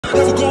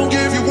Never gonna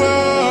give you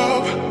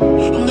up.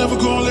 I'm never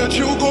gonna let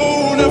you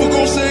go. Never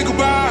gonna say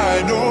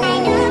goodbye, no.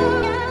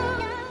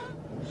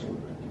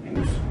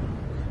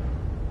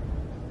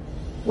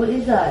 What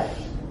is that?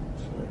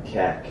 A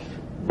cat.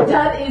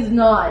 That is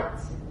not.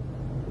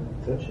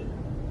 Touch it.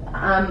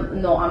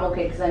 No, I'm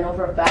okay because I know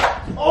for a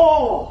fact.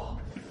 Oh!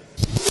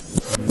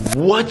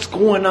 What's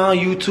going on,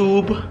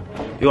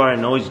 YouTube? You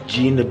already know it's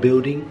G in the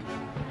building.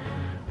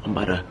 I'm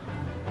about to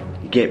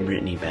get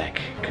Brittany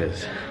back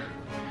because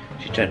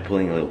she tried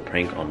pulling a little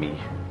prank on me.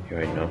 You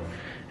already know.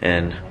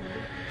 And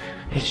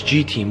it's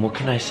G team, what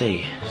can I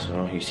say?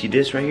 So you see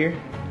this right here?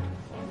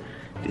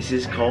 This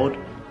is called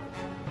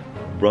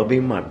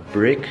rubbing my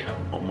brick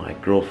on my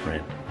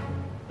girlfriend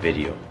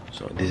video.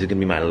 So this is gonna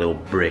be my little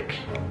brick.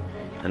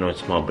 I know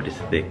it's small, but it's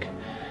thick.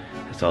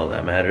 That's all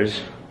that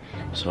matters.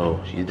 So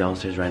she's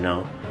downstairs right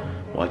now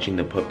watching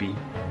the puppy.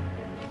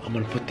 I'm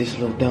gonna put this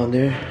little down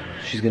there.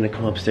 She's gonna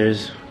come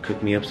upstairs,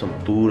 cook me up some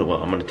food.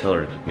 Well, I'm gonna tell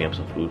her to cook me up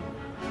some food.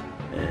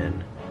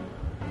 And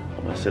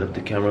I'm gonna set up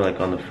the camera like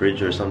on the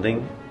fridge or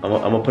something. I'm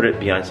gonna put it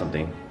behind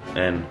something.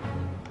 And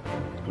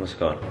what's it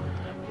called?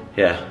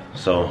 Yeah,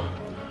 so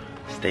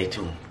stay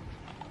tuned.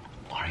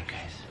 Alright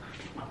guys,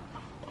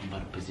 I'm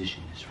about to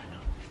position this right now.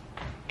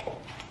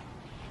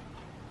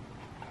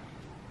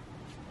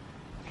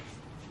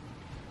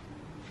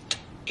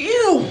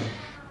 Ew!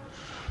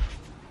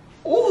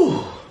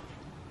 Ooh!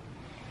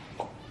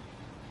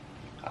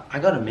 I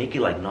gotta make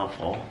it like not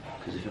fall,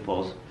 because if it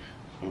falls,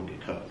 I'm gonna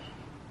get cut.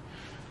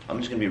 I'm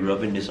just gonna be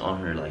rubbing this on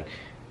her like,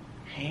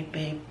 hey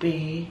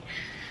baby.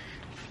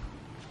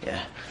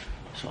 Yeah,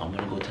 so I'm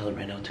gonna go tell her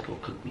right now to go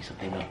cook me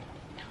something up.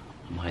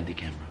 I'm gonna hide the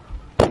camera.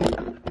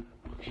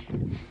 Okay.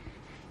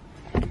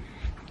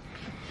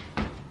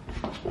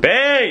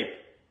 Babe!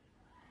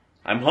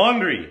 I'm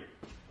hungry!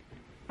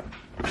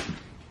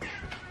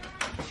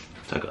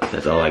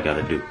 That's all I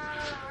gotta do.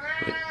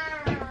 Wait.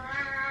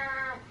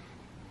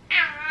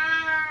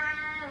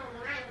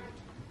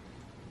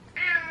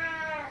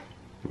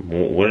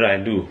 What did I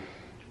do?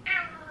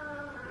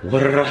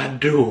 What did I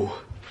do?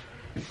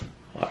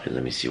 Alright,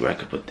 let me see where I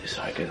could put this.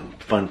 Alright guys, I'm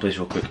gonna find a place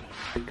real quick.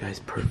 Guys,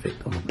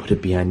 perfect. I'm gonna put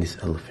it behind this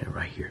elephant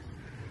right here.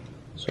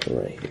 So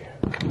right here.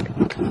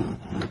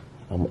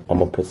 I'm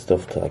gonna put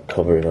stuff to like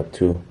cover it up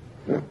too.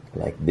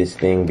 Like this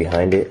thing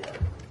behind it.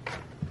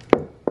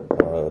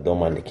 Don't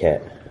mind the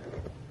cat.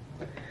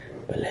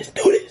 But let's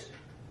do this.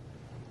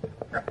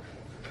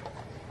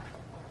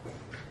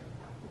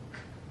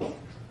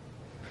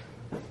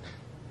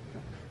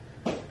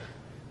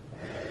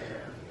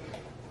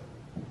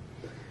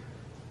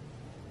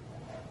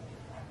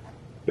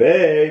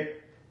 Babe.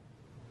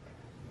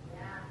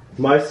 Yeah.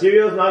 My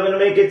cereal's not gonna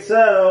make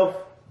itself.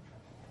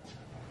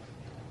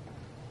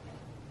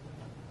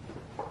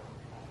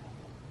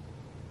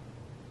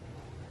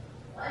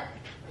 What?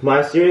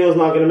 My cereal's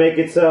not gonna make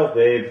itself,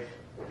 babe.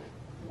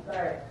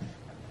 Sorry.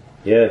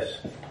 Yes.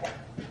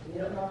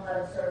 You don't know how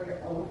to serve your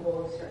own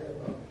bowl of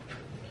cereal.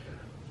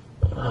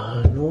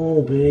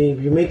 No, babe.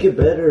 You make it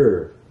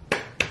better.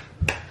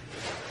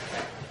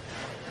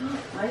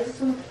 Why is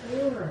this on the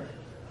floor?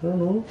 I don't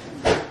know.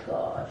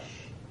 Gosh.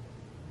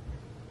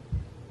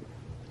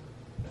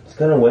 It's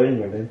kind of wet in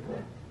here, babe.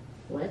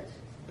 What?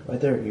 Right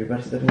there. You're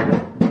about to step in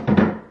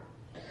there.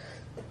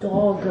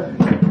 Dog.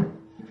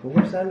 Go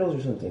wear sandals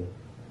or something.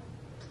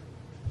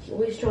 He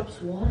always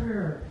drops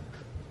water.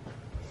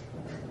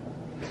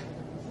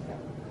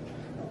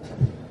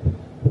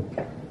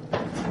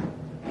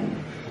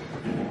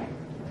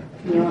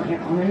 You want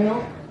your almond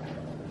milk?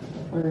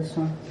 Or this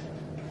one?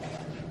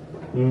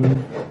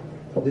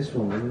 This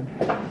one, man.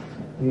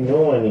 You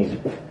know I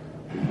need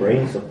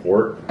brain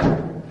support.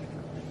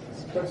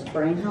 Supports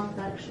brain health,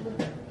 actually?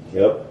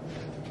 Yep.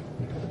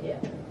 Yeah,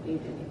 you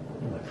do.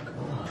 Oh my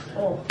god.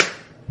 Oh.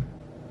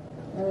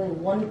 Only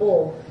one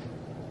bowl.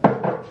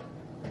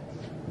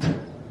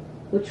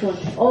 Which one?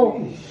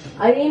 Oh,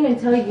 I didn't even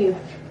tell you.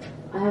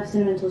 I have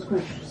Cinnamon Toast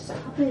Crunch.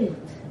 Stop it.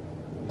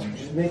 You're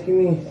just making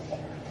me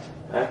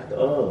act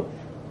up.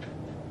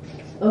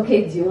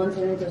 Okay, do you want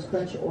Cinnamon Toast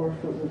Crunch or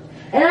Fruit Loops?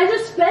 And I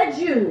just fed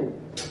you.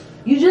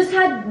 You just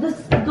had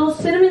those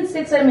cinnamon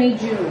sticks I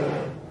made you.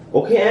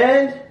 Okay,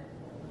 and?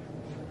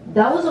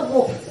 That was a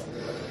whole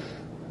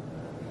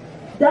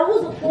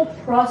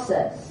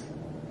process.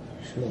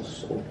 You smell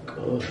so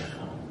good.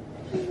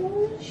 What's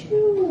wrong with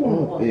you?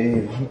 Oh,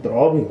 babe, I'm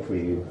throbbing for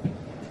you.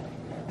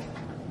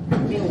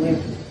 Being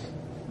weird.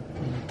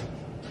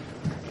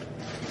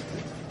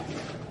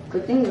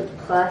 Good thing the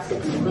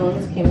plastic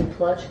spoons came in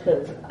clutch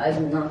because I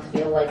do not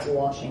feel like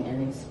washing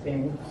any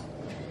spoons.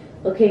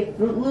 Okay,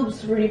 Fruit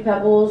Loops, Fruity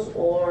Pebbles,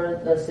 or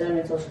the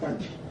Cinnamon Toast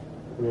Crunch?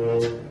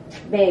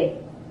 Babe.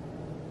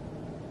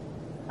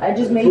 I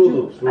just made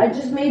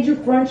you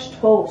French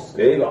toast.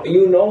 Babe,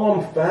 you know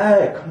I'm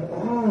fat. Come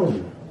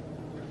on.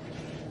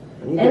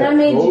 I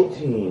made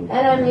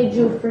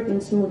you a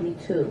freaking smoothie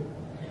too.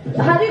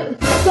 How do you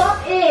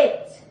stop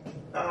it?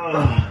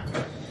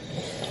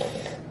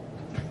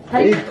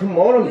 Babe, come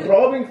on, I'm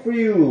throbbing for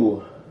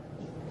you.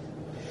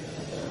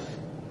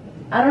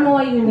 I don't know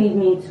why you need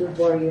me to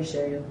borrow your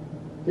cereal.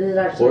 This is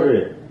Pour actually...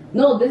 it.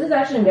 No, this is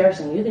actually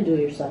embarrassing. You can do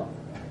it yourself.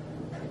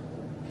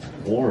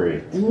 Pour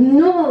it.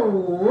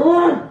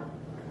 No!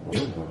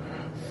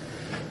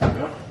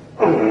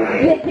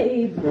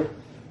 Babe!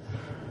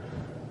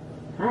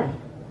 Hi.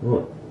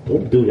 Oh,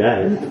 don't do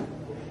that.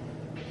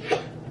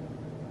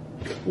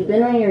 You've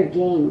been on your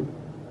game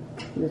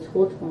this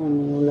whole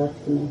time you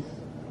left me.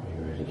 Are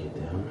you ready to get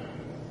down?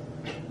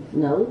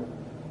 No?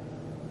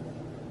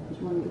 I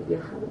just want to give you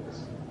hugs.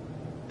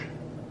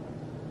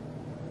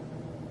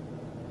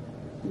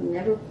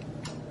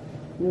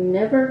 You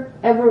never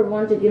ever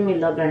want to give me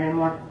love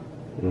anymore.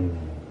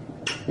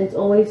 It's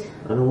always...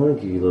 I don't want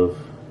to give you love.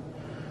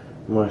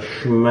 My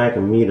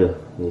schmackamita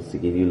needs to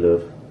give you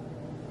love.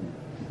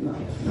 No.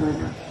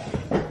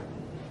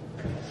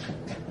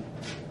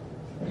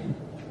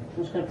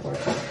 I'm just gonna pour it.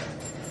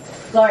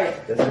 Sorry.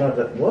 That's not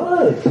that.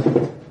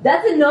 What?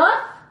 That's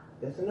enough?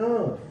 That's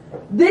enough.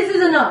 This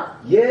is enough.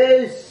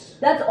 Yes.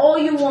 That's all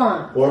you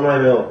want. Pour my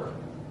milk.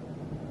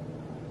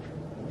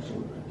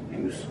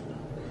 Use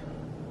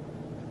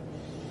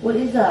What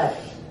is that?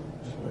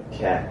 my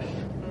cack.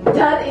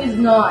 That is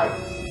not.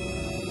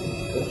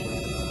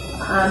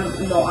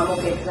 No, I'm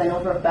okay because I know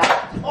for a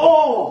fact.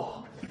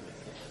 Oh!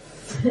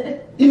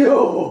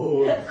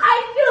 Ew! I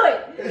knew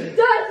it!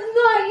 That's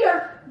not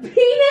your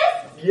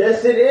penis?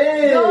 Yes, it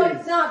is! No,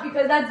 it's not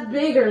because that's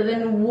bigger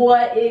than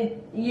what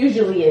it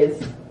usually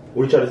is.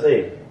 What are you trying to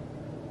say?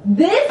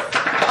 This?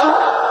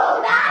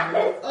 Oh, that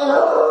is.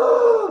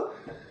 Oh!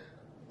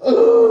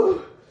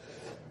 Oh!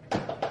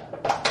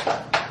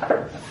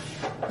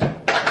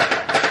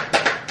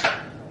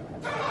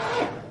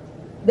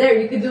 There,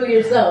 you can do it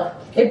yourself.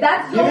 If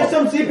that's so, Give me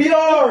some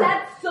CPR! if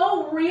that's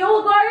so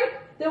real, Garg,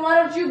 then why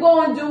don't you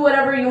go and do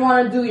whatever you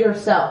want to do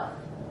yourself?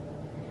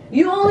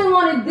 You only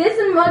wanted this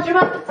much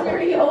amount of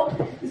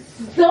cereal.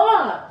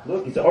 Stop!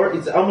 Look, it's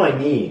on my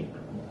knee.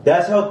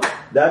 That's how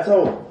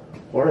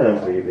hard I am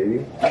for you, baby.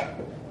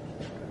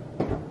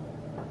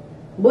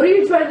 What are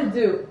you trying to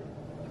do?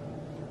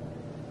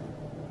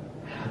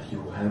 Have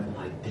you have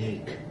my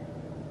dick?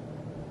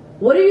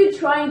 What are you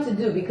trying to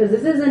do? Because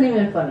this isn't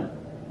even funny.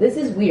 This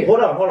is weird.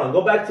 Hold on.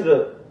 Go back to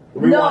the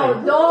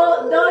rewind.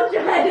 No, don't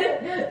try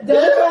to.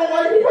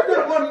 Why did you put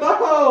that in my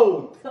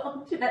mouth?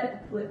 Don't try to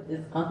flip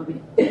this on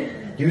me.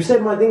 You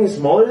said my thing is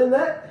smaller than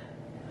that?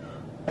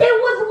 It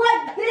was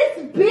like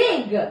this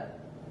big. That's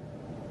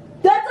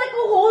like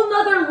a whole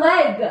nother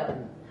leg.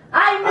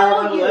 I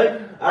know you.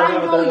 I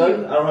know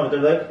you. I don't have a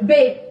third leg.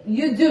 Babe,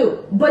 you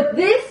do. But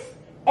this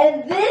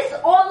and this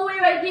all the way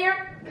right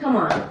here. Come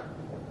on.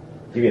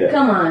 Give me that.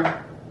 Come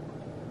on.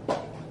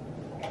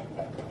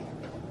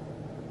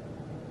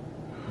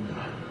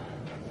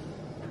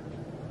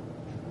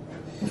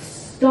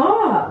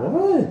 Stop.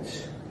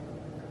 What?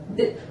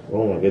 Th-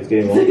 Oh my God, it's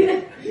getting long.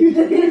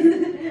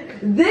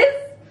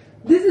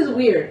 This is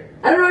weird.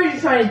 I don't know what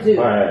you're trying to do.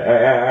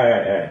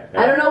 Alright.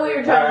 I don't know what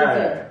you're trying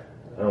to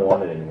do. I don't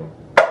want it anymore.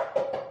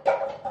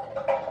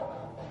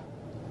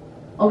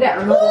 do. Okay,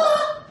 I'm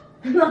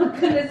not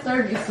gonna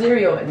serve you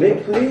cereal anymore.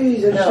 Babe,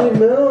 please, I No. should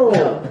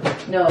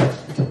milk. No,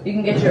 you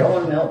can get your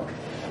own milk.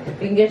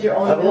 You can get your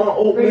own I milk want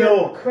oat for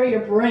milk. for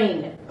your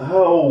brain.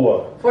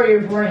 Oh. For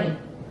your brain.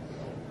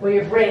 For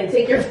your brain.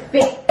 Take your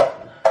face.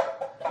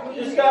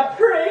 You just got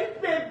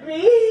pranked,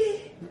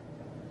 baby.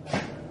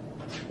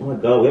 Oh my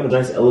God, we have a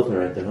nice elephant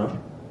right there, huh?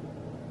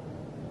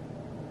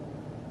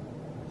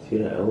 See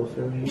that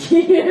elephant right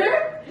here?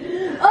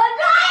 Here? Oh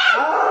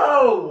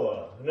Oh!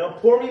 Now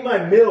pour me my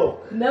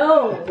milk.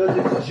 no! Because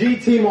it's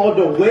G-Team all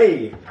the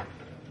way.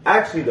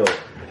 Actually though,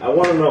 I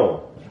want to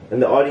know,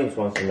 and the audience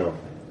wants to know.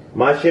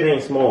 My shit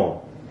ain't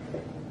small.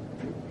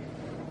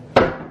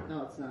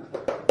 No, it's not.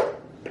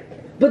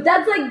 But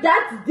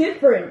that's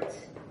different.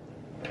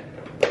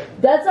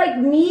 That's like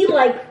me,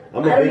 like,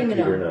 I'm I a don't big even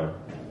eater know.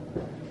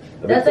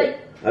 now. That's like,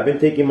 I've been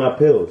taking my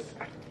pills.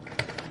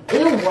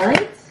 ew,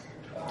 what?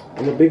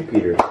 I'm a big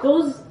Peter.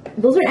 Those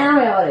are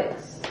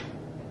antibiotics.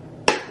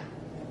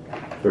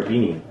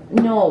 Ferpini.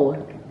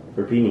 No.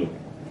 Ferpini.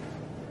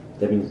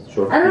 That means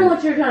short. I don't know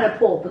what you're trying to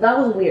pull, but that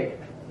was weird.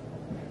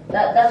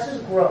 That's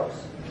just gross.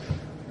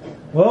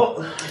 Well,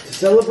 to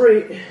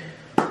celebrate.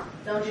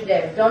 Don't you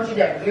dare. Don't you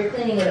dare. You're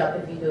cleaning it up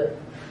if you do it.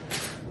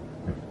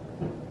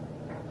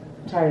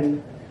 I'm tired of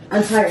you.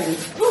 I'm tired of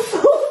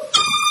you.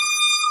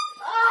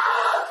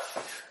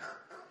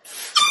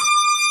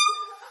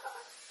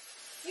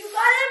 You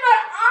got it in my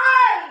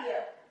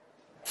eye!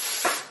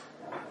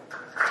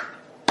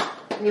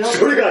 You don't What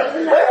do you got?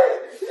 Hey,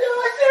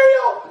 my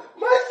cereal!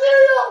 My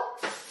cereal!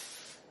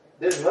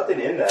 There's nothing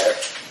in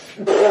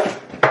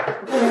that.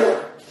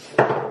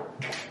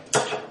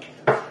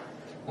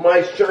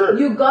 My shirt.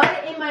 You got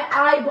it in my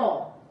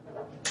eyeball.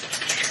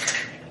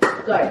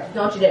 Sorry,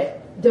 don't you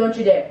dare. Don't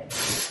you dare.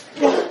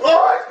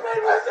 Oh, I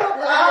sprayed myself!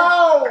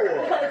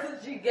 Ow! That's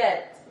what you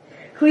get.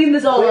 Clean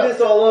this all Clean up.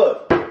 this all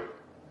up.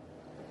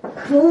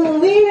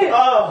 Clean it. Oh.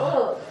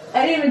 Oh,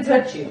 I didn't even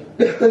touch you.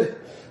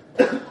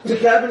 The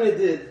cabinet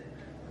did.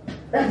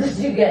 That's what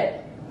you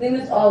get. Clean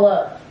this all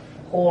up,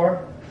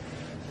 whore.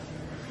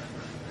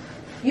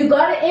 You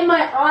got it in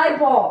my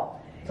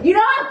eyeball. You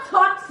know how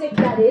toxic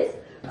that is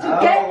to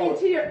get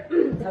into your.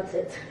 That's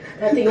it.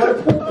 That's it. You want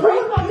to pull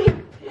prank on me?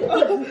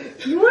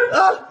 You want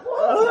to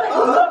pull prank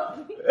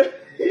on me?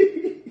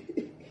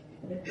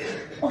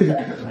 Oh,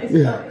 that hurt my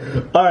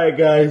stomach. All right,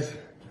 guys.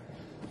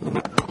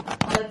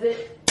 That's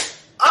it.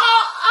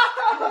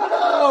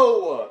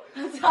 Oh!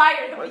 I'm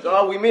tired Oh my of you.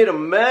 God, we made a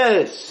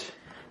mess.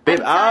 Babe,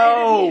 I'm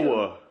tired of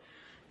ow!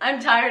 I'm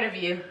tired of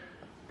you.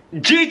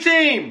 G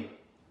team!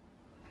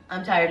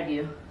 I'm tired of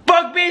you.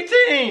 Fuck B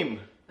team!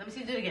 Let me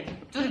see. Do it again.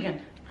 Do it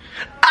again.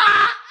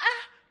 Ah!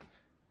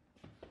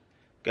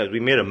 Guys, we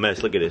made a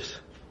mess. Look at this.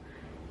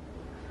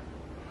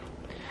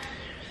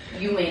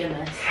 You made a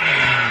mess.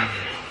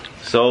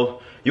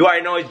 So, you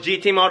already know it's G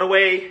team all the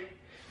way.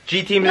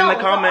 G team in the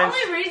comments.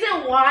 The only reason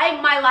why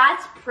my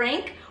last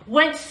prank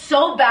went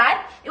so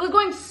bad, it was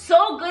going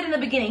so good in the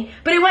beginning,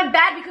 but it went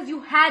bad because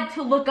you had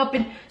to look up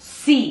and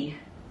see.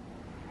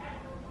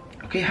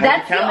 Okay,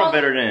 hide the camera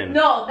better then.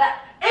 No, it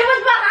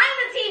was behind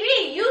the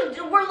TV. You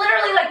were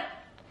literally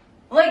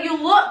like you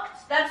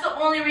looked. That's the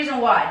only reason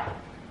why.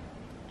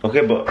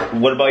 Okay, but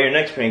what about your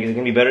next prank? Is it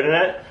gonna be better than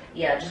that?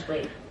 Yeah, just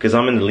wait. Cause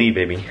I'm in the lead,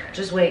 baby.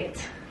 Just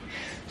wait.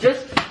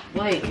 Just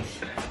wait.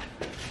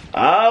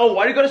 Oh,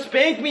 why do you gotta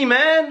spank me,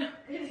 man?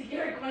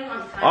 You're going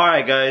on time.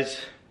 Alright, guys.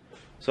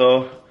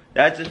 So,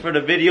 that's it for the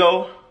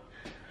video.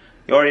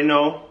 You already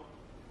know.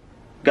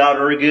 Got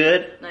her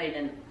good. No, you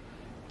didn't.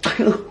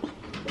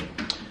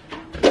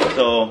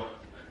 So,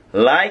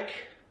 like,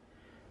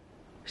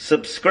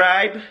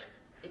 subscribe,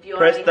 If you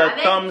press already the have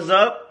it, thumbs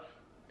up.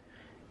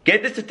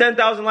 Get this to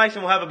 10,000 likes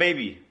and we'll have a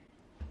baby.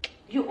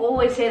 You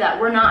always say that.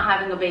 We're not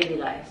having a baby,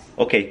 guys.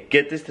 Okay,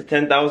 get this to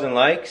 10,000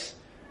 likes.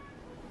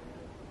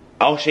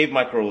 I'll shave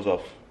my curls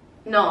off.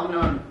 No.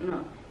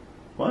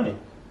 Why?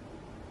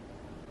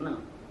 No.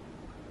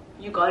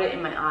 You got it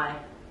in my eye.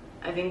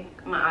 I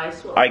think my eyes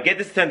swelled. Alright, get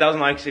this to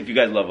 10,000 likes if you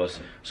guys love us.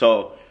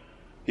 So,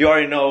 you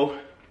already know.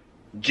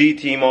 G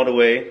team all the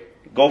way.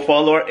 Go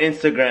follow our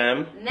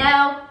Instagram.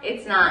 No,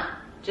 it's not.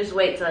 Just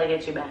wait till I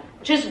get you back.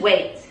 Just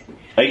wait.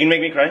 Are you gonna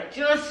make me cry?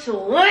 Just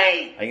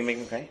wait. Are you gonna make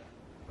me cry?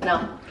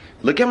 No,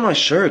 Look at my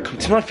shirt.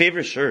 It's my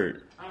favorite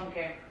shirt. I don't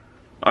care.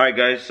 Alright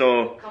guys,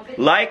 so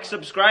like,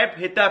 subscribe,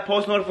 hit that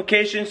post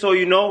notification so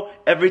you know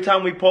every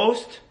time we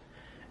post.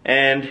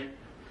 And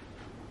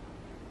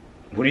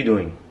what are you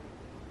doing?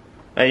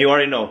 And you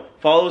already know.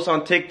 Follow us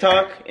on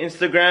TikTok,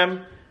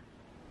 Instagram,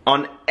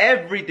 on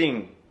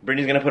everything.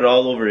 Brittany's gonna put it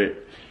all over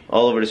it.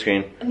 All over the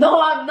screen.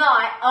 No, I'm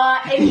not.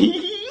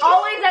 It's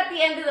always at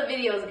the end of the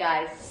videos,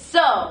 guys.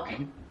 So,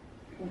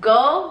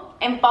 go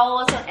and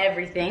follow us on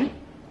everything.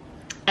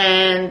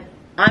 And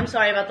I'm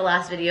sorry about the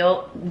last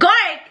video.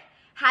 Garrick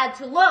had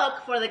to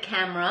look for the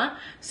camera,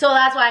 so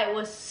that's why it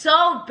was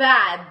so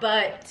bad,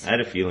 but I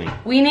had a feeling.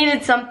 we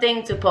needed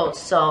something to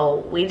post,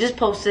 so we just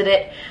posted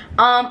it.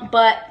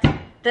 But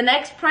the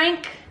next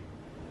prank,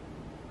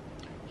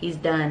 he's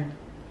done.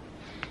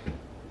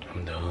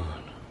 I'm done.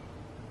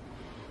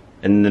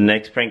 And the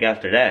next prank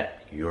after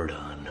that, you're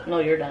done. No,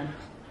 you're done.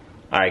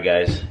 Alright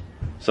guys.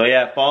 So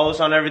yeah, follow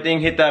us on everything.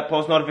 Hit that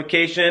post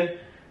notification.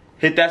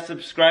 Hit that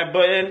subscribe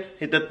button.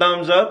 Hit the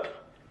thumbs up.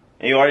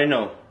 And you already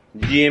know.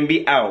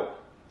 GMB out.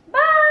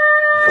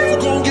 Bye! Never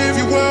gonna give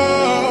you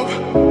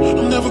up.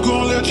 I'm never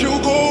gonna let you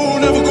go.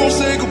 Never gonna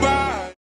say goodbye.